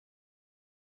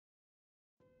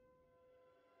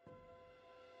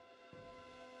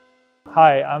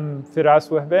Hi, I'm Firas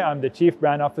Wahbe. I'm the Chief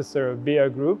Brand Officer of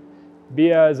Beeah Group.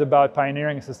 Beeah is about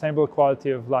pioneering a sustainable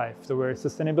quality of life. So we're a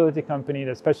sustainability company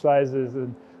that specializes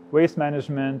in waste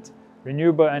management,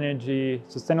 renewable energy,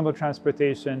 sustainable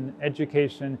transportation,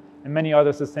 education, and many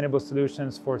other sustainable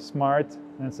solutions for smart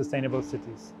and sustainable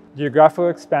cities. Geographical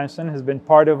expansion has been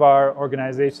part of our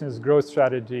organization's growth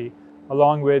strategy,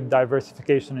 along with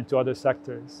diversification into other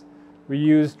sectors. We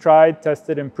use tried,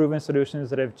 tested, and proven solutions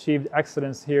that have achieved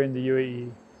excellence here in the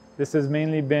UAE. This has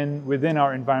mainly been within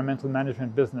our environmental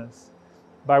management business.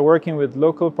 By working with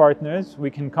local partners, we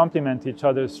can complement each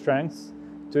other's strengths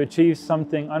to achieve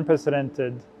something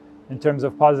unprecedented in terms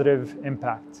of positive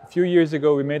impact. A few years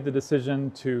ago, we made the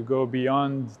decision to go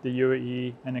beyond the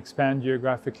UAE and expand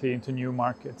geographically into new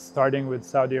markets, starting with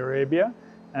Saudi Arabia,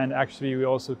 and actually we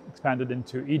also expanded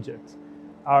into Egypt.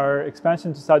 Our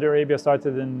expansion to Saudi Arabia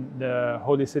started in the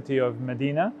holy city of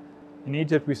Medina. In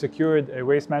Egypt, we secured a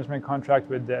waste management contract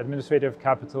with the administrative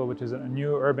capital, which is a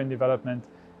new urban development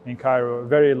in Cairo, a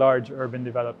very large urban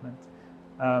development.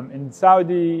 In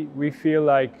Saudi, we feel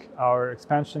like our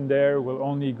expansion there will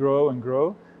only grow and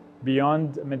grow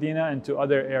beyond Medina and to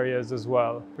other areas as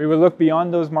well. We will look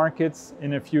beyond those markets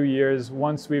in a few years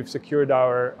once we've secured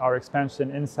our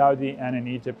expansion in Saudi and in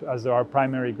Egypt as our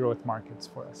primary growth markets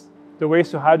for us. The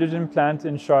waste-to-hydrogen plant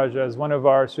in Sharjah is one of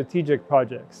our strategic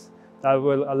projects that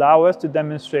will allow us to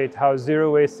demonstrate how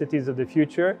zero-waste cities of the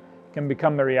future can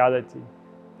become a reality.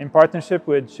 In partnership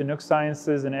with Chinook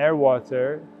Sciences and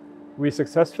Airwater, we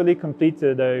successfully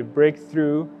completed a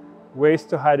breakthrough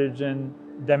waste-to-hydrogen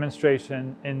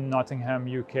demonstration in Nottingham,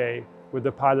 UK, with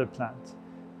the pilot plant.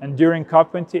 And during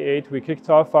COP28, we kicked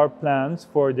off our plans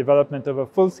for development of a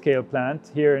full-scale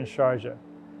plant here in Sharjah.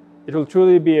 It will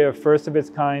truly be a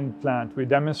first-of-its-kind plant. We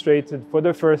demonstrated for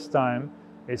the first time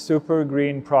a super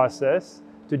green process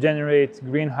to generate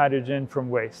green hydrogen from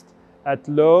waste at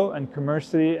low and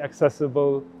commercially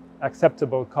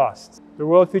acceptable costs. The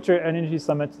World Future Energy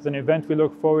Summit is an event we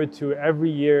look forward to every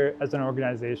year as an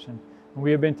organization, and we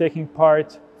have been taking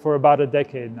part for about a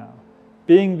decade now.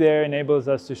 Being there enables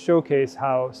us to showcase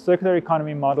how circular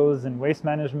economy models in waste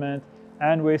management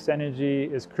and waste energy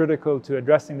is critical to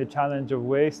addressing the challenge of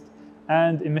waste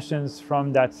and emissions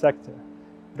from that sector.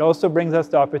 It also brings us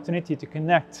the opportunity to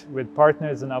connect with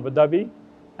partners in Abu Dhabi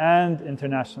and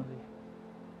internationally.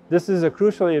 This is a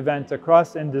crucial event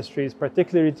across industries,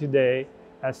 particularly today,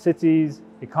 as cities,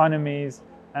 economies,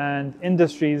 and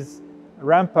industries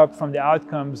ramp up from the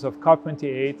outcomes of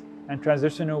COP28 and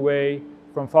transition away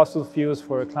from fossil fuels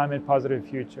for a climate-positive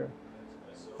future.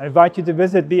 I invite you to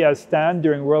visit Beeah's stand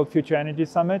during World Future Energy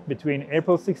Summit between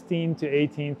April 16 to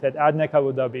 18th at ADNEC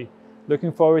Abu Dhabi.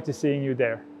 Looking forward to seeing you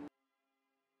there.